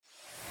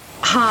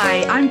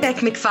Hi, I'm Beck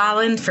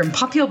McFarland from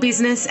Pop Your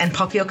Business and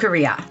Pop Your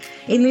Career.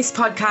 In this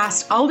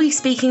podcast, I'll be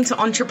speaking to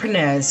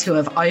entrepreneurs who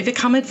have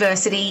overcome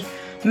adversity,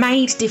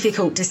 made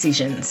difficult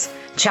decisions,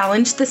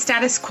 challenged the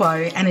status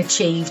quo, and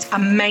achieved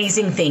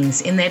amazing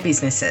things in their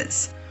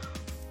businesses.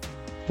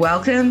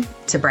 Welcome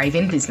to Brave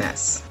in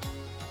Business.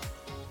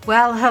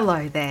 Well,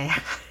 hello there.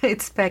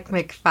 It's Beck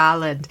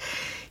McFarland,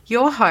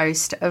 your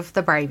host of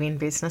the Brave in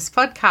Business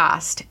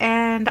podcast,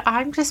 and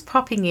I'm just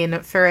popping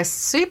in for a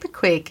super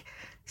quick,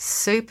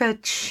 super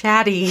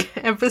chatty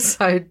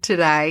episode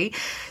today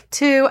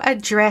to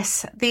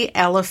address the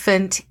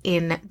elephant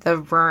in the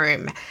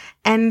room.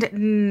 And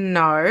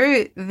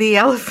no, the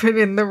elephant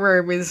in the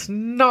room is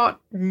not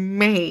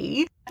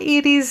me.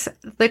 It is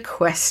the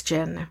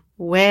question,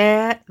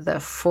 where the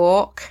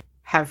fork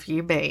have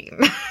you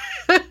been?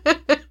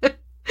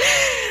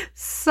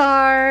 So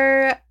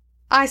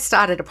I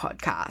started a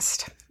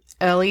podcast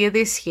earlier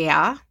this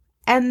year,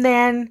 and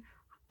then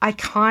I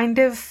kind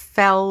of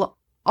fell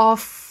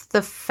off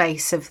the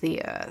face of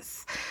the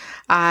earth.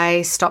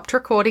 I stopped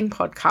recording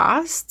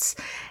podcasts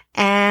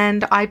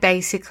and I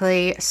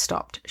basically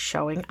stopped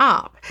showing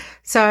up.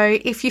 So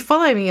if you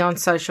follow me on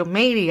social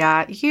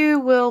media, you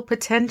will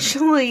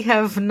potentially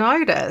have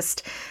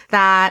noticed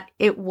that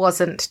it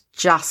wasn't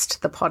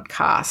just the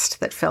podcast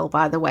that fell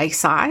by the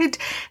wayside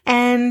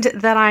and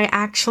that I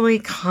actually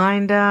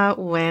kind of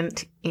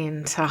went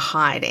into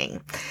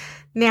hiding.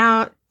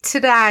 Now,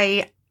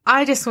 today,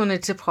 I just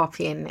wanted to pop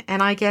in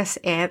and I guess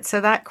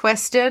answer that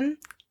question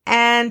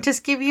and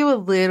just give you a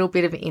little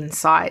bit of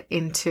insight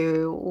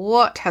into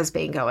what has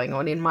been going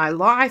on in my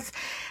life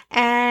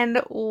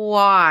and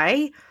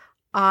why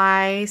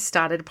I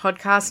started a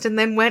podcast and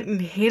then went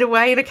and hid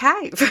away in a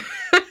cave.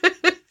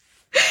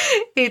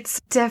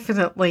 It's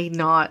definitely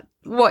not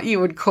what you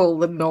would call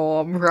the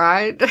norm,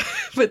 right?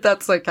 But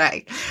that's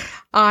okay.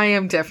 I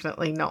am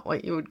definitely not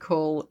what you would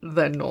call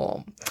the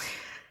norm.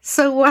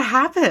 So what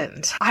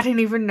happened? I didn't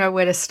even know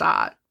where to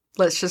start.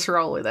 Let's just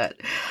roll with it.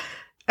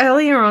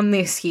 Earlier on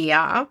this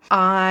year,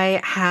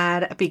 I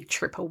had a big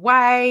trip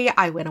away.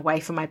 I went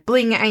away for my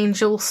Bling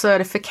Angel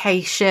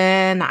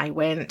certification. I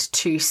went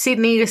to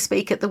Sydney to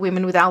speak at the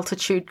Women with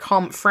Altitude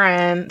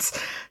conference.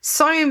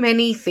 So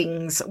many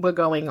things were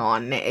going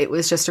on. It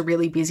was just a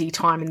really busy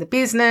time in the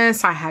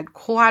business. I had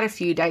quite a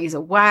few days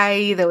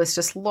away. There was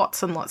just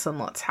lots and lots and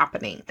lots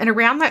happening. And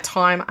around that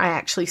time, I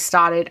actually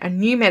started a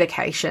new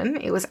medication.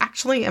 It was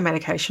actually a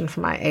medication for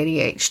my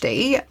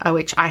ADHD,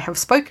 which I have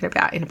spoken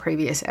about in a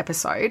previous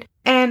episode.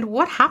 And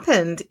what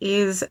happened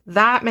is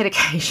that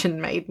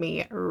medication made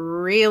me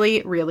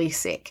really, really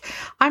sick.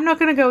 I'm not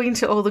going to go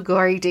into all the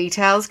gory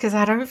details because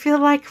I don't feel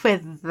like we're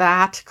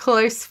that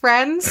close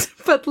friends,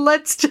 but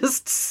let's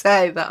just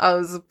say that I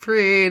was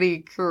pretty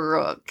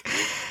crook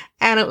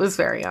and it was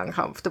very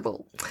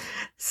uncomfortable.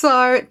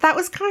 So that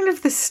was kind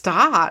of the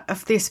start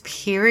of this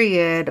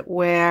period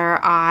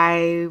where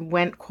I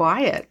went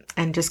quiet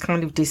and just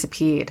kind of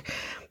disappeared.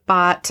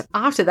 But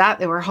after that,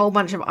 there were a whole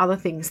bunch of other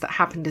things that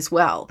happened as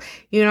well.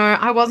 You know,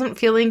 I wasn't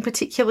feeling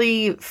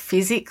particularly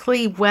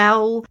physically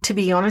well, to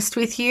be honest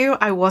with you.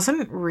 I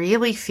wasn't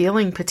really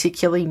feeling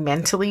particularly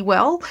mentally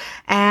well.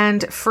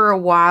 And for a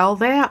while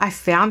there, I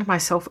found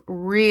myself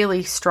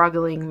really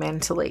struggling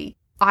mentally.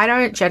 I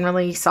don't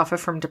generally suffer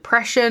from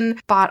depression,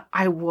 but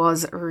I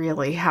was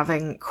really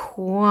having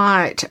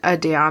quite a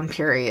down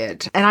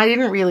period. And I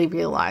didn't really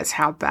realize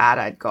how bad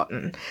I'd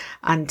gotten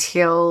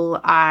until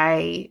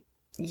I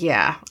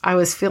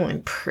was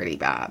feeling pretty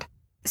bad.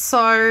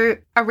 So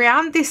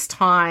around this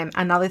time,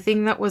 another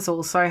thing that was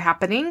also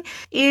happening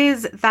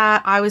is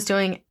that I was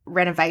doing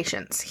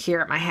renovations here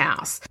at my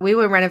house. We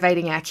were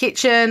renovating our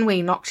kitchen.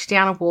 We knocked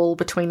down a wall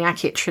between our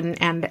kitchen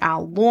and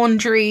our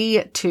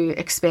laundry to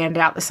expand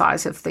out the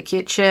size of the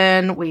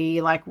kitchen.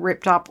 We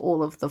ripped up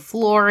all of the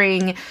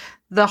flooring,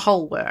 the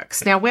whole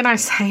works. Now, when I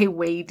say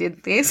we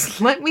did this,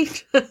 let me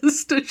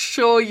just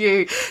assure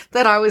you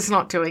that I was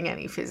not doing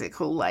any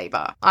physical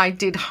labor. I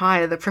did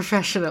hire the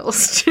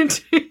professionals to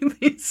do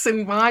this,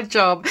 and my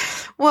job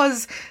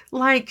was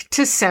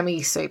to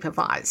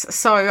semi-supervise.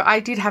 So I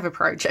did have a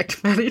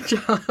project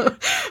manager,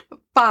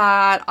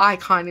 but I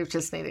kind of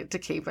just needed to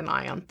keep an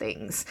eye on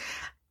things.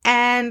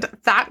 And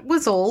that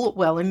was all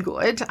well and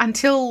good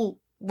until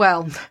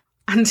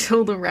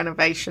the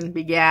renovation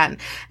began.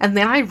 And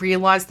then I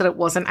realized that it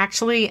wasn't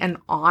actually an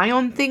eye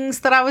on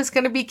things that I was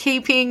going to be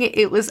keeping.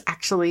 It was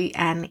actually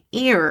an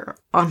ear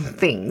on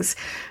things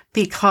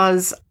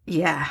because,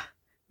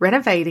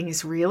 renovating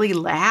is really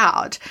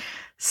loud.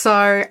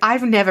 So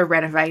I've never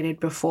renovated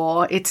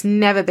before. It's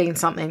never been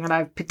something that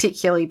I've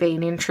particularly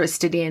been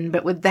interested in.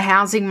 But with the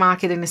housing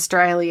market in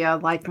Australia,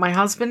 my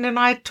husband and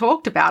I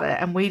talked about it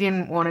and we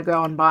didn't want to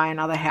go and buy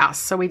another house.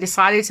 So we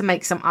decided to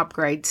make some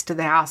upgrades to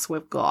the house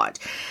we've got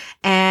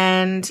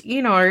and,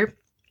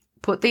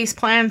 put these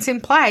plans in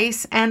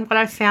place. And what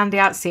I've found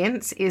out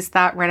since is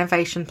that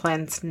renovation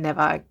plans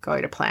never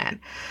go to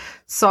plan.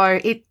 So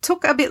it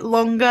took a bit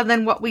longer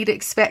than what we'd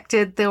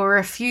expected. There were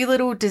a few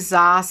little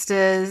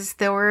disasters.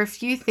 There were a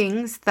few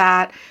things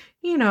that,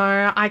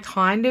 I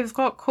kind of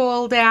got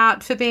called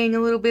out for being a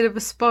little bit of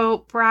a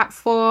spoilt brat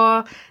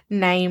for,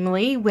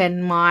 namely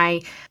when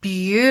my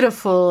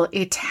beautiful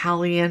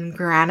Italian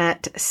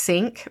granite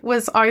sink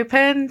was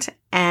opened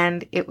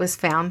and it was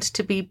found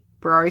to be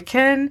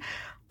broken.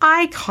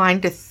 I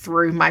kind of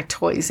threw my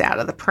toys out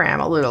of the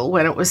pram a little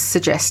when it was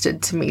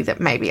suggested to me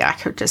that maybe I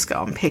could just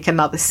go and pick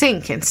another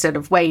sink instead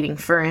of waiting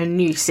for a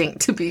new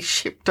sink to be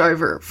shipped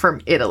over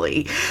from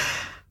Italy.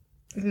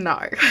 No.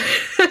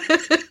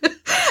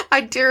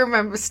 I do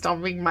remember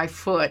stomping my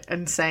foot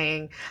and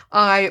saying,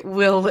 I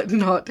will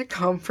not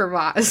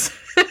compromise.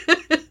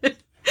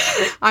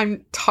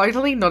 I'm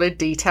totally not a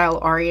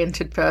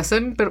detail-oriented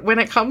person, but when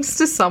it comes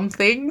to some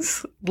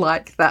things,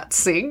 like that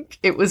sink,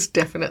 it was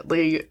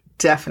definitely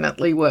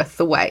worth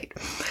the wait.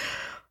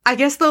 I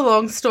guess the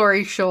long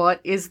story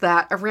short is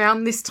that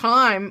around this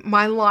time,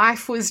 my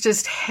life was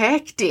just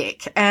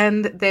hectic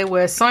and there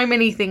were so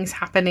many things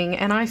happening,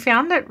 and I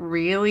found it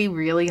really,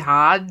 really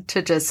hard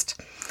to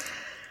just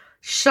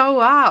show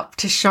up,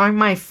 to show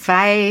my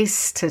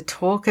face, to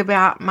talk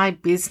about my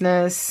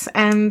business,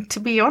 and to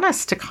be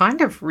honest, to kind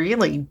of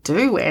really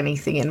do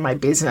anything in my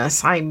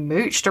business. I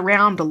mooched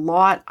around a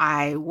lot.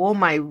 I wore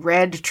my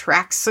red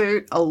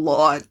tracksuit a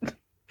lot.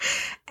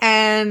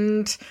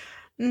 And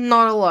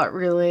not a lot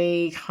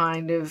really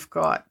kind of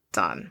got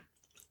done.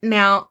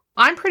 Now,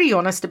 I'm pretty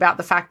honest about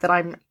the fact that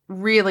I'm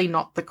really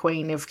not the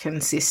queen of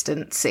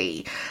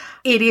consistency.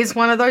 It is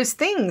one of those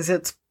things.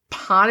 It's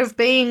part of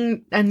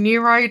being a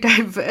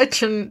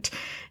neurodivergent,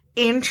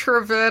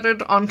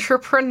 introverted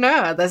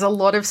entrepreneur. There's a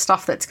lot of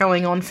stuff that's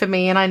going on for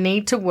me, and I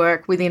need to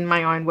work within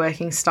my own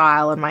working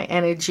style and my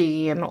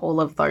energy and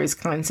all of those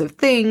kinds of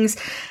things.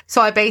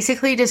 So I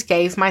basically just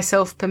gave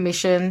myself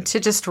permission to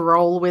just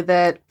roll with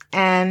it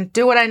and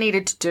do what I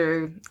needed to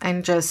do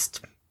and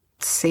just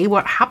see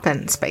what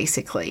happens,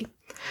 basically.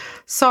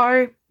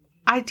 So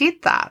I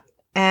did that,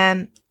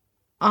 and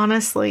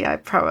honestly, I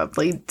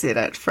probably did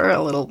it for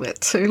a little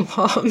bit too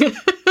long.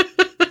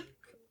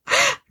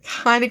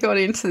 Kind of got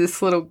into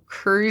this little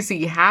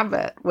cruisy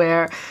habit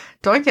where,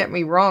 don't get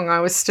me wrong,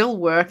 I was still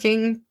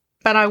working,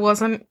 but I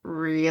wasn't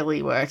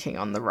really working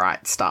on the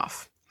right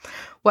stuff.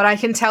 What I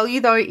can tell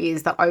you though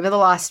is that over the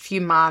last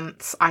few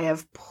months, I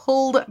have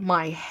pulled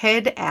my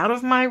head out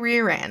of my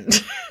rear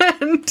end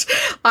and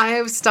I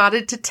have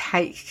started to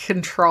take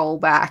control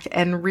back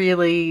and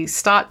really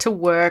start to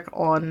work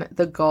on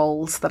the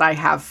goals that I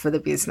have for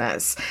the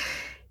business.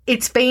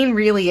 It's been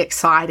really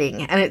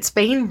exciting and it's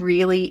been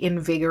really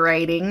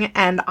invigorating,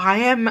 and I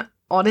am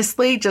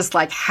honestly just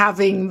like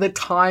having the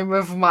time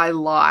of my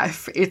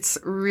life. It's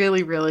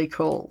really, really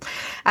cool.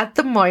 At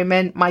the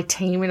moment, my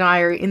team and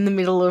I are in the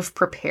middle of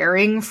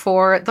preparing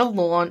for the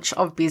launch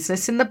of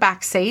Business in the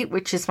Backseat,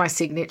 which is my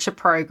signature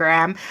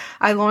program.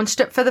 I launched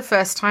it for the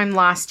first time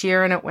last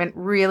year and it went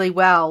really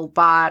well,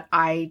 but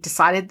I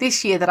decided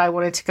this year that I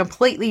wanted to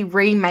completely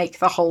remake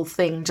the whole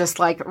thing, just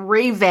like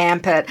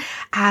revamp it,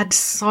 add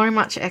so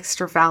much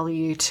extra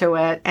value to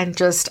it, and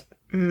just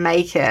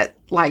make it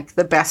like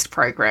the best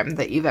program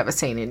that you've ever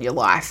seen in your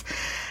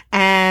life.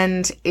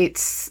 And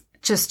it's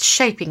just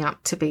shaping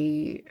up to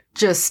be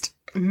just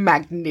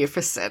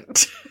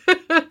magnificent.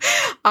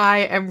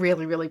 I am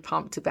really, really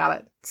pumped about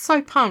it.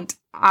 So pumped.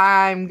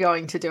 I'm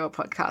going to do a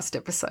podcast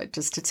episode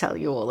just to tell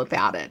you all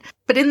about it.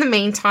 But in the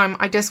meantime,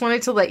 I just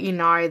wanted to let you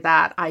know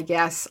that I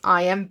guess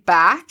I am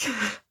back.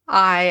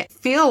 I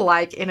feel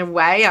like, in a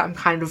way, I'm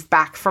kind of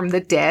back from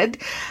the dead.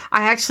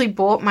 I actually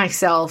bought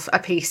myself a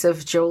piece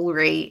of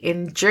jewelry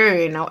in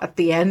June, or at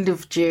the end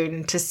of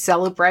June, to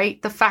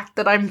celebrate the fact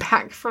that I'm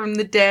back from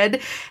the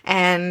dead,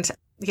 and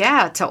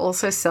yeah, to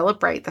also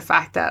celebrate the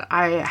fact that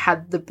I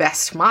had the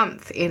best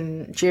month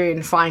in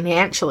June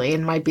financially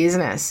in my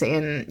business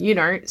in,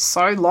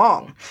 so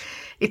long.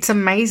 It's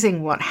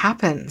amazing what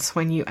happens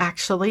when you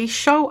actually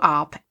show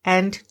up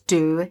and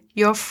do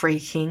your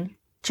freaking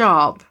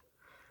job.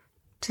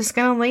 Just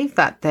going to leave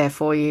that there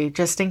for you,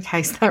 just in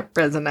case that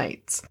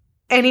resonates.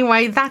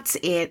 Anyway, that's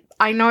it.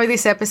 I know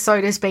this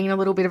episode has been a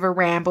little bit of a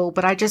ramble,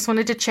 but I just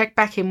wanted to check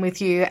back in with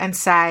you and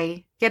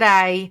say,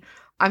 g'day,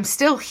 I'm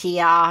still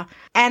here,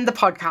 and the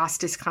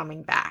podcast is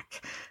coming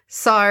back.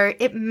 So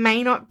it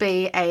may not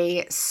be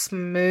a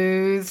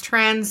smooth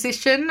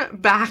transition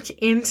back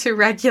into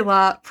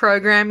regular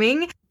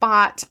programming,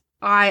 but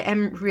I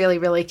am really,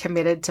 really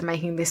committed to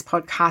making this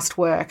podcast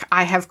work.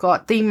 I have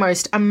got the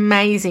most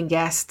amazing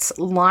guests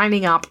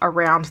lining up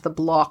around the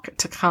block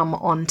to come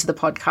onto the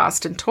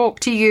podcast and talk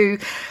to you.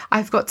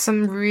 I've got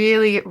some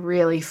really,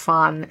 really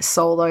fun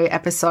solo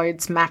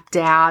episodes mapped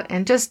out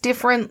and just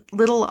different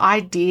little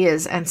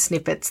ideas and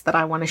snippets that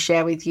I want to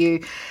share with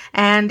you.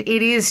 And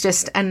it is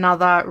just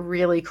another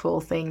really cool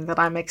thing that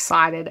I'm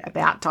excited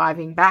about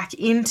diving back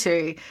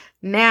into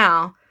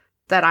now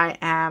that I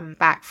am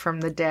back from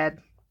the dead.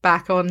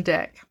 Back on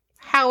deck,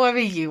 however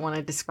you want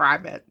to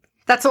describe it.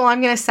 That's all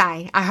I'm going to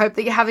say. I hope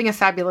that you're having a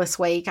fabulous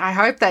week. I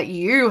hope that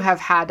you have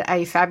had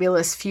a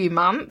fabulous few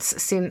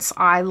months since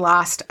I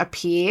last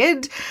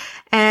appeared.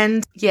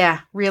 And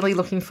yeah, really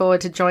looking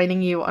forward to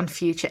joining you on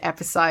future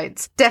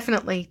episodes.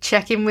 Definitely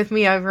check in with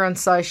me over on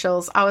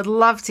socials. I would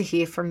love to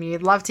hear from you,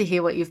 love to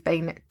hear what you've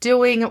been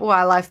doing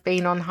while I've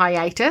been on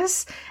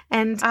hiatus.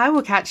 And I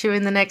will catch you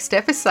in the next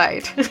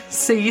episode.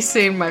 See you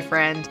soon, my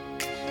friend.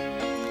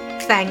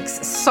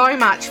 Thanks so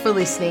much for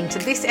listening to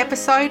this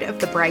episode of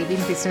the Brave in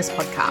Business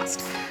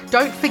podcast.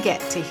 Don't forget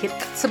to hit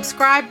that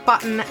subscribe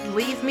button,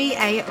 leave me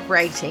a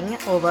rating,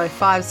 although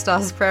 5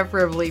 stars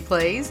preferably,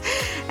 please,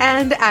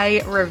 and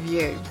a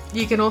review.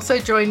 You can also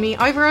join me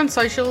over on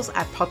socials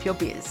at Pop Your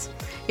Biz.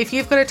 If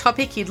you've got a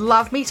topic you'd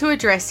love me to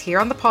address here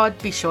on the pod,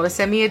 be sure to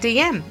send me a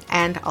DM,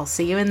 and I'll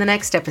see you in the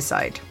next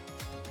episode.